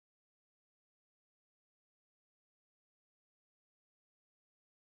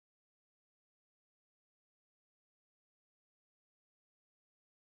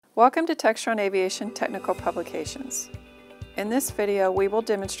Welcome to Textron Aviation Technical Publications. In this video, we will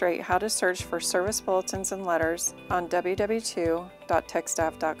demonstrate how to search for service bulletins and letters on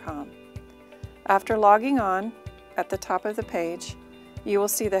www.techstaff.com. After logging on, at the top of the page, you will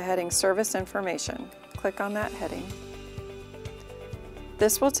see the heading Service Information. Click on that heading.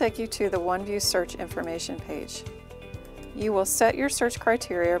 This will take you to the OneView Search Information page. You will set your search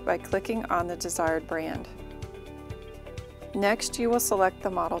criteria by clicking on the desired brand. Next, you will select the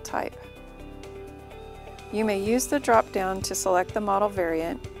model type. You may use the drop-down to select the model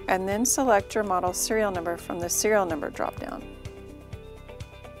variant and then select your model serial number from the serial number drop-down.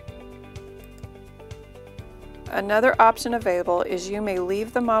 Another option available is you may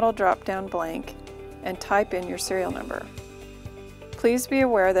leave the model drop-down blank and type in your serial number. Please be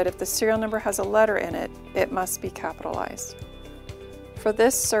aware that if the serial number has a letter in it, it must be capitalized. For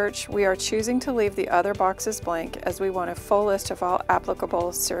this search, we are choosing to leave the other boxes blank as we want a full list of all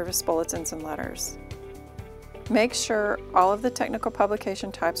applicable service bulletins and letters. Make sure all of the technical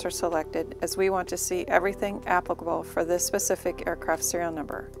publication types are selected as we want to see everything applicable for this specific aircraft serial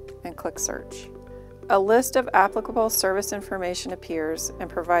number, and click Search. A list of applicable service information appears and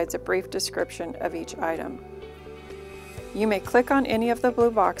provides a brief description of each item. You may click on any of the blue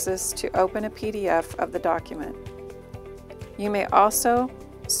boxes to open a PDF of the document. You may also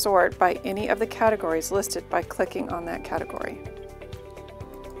sort by any of the categories listed by clicking on that category.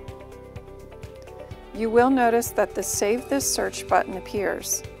 You will notice that the Save This Search button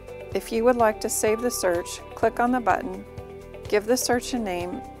appears. If you would like to save the search, click on the button, give the search a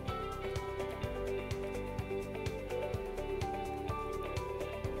name,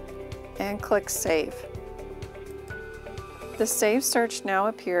 and click Save. The Save Search now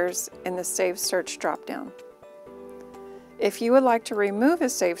appears in the Save Search drop-down. If you would like to remove a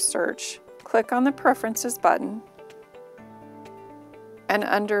saved search, click on the Preferences button, and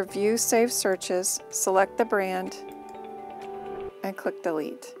under View Saved Searches, select the brand and click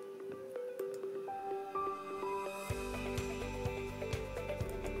Delete.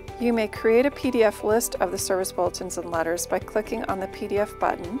 You may create a PDF list of the service bulletins and letters by clicking on the PDF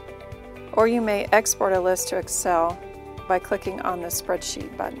button, or you may export a list to Excel by clicking on the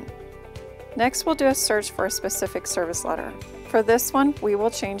Spreadsheet button. Next, we'll do a search for a specific service letter. For this one, we will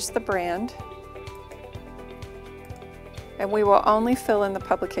change the brand, and we will only fill in the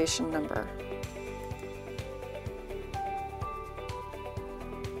publication number.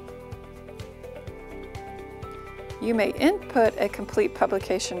 You may input a complete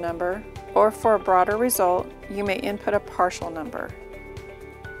publication number, or for a broader result, you may input a partial number.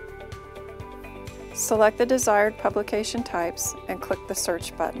 Select the desired publication types and click the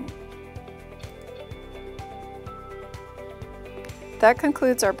Search button. That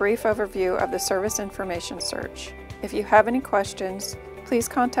concludes our brief overview of the service information search. If you have any questions, please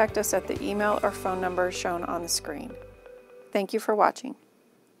contact us at the email or phone number shown on the screen. Thank you for watching.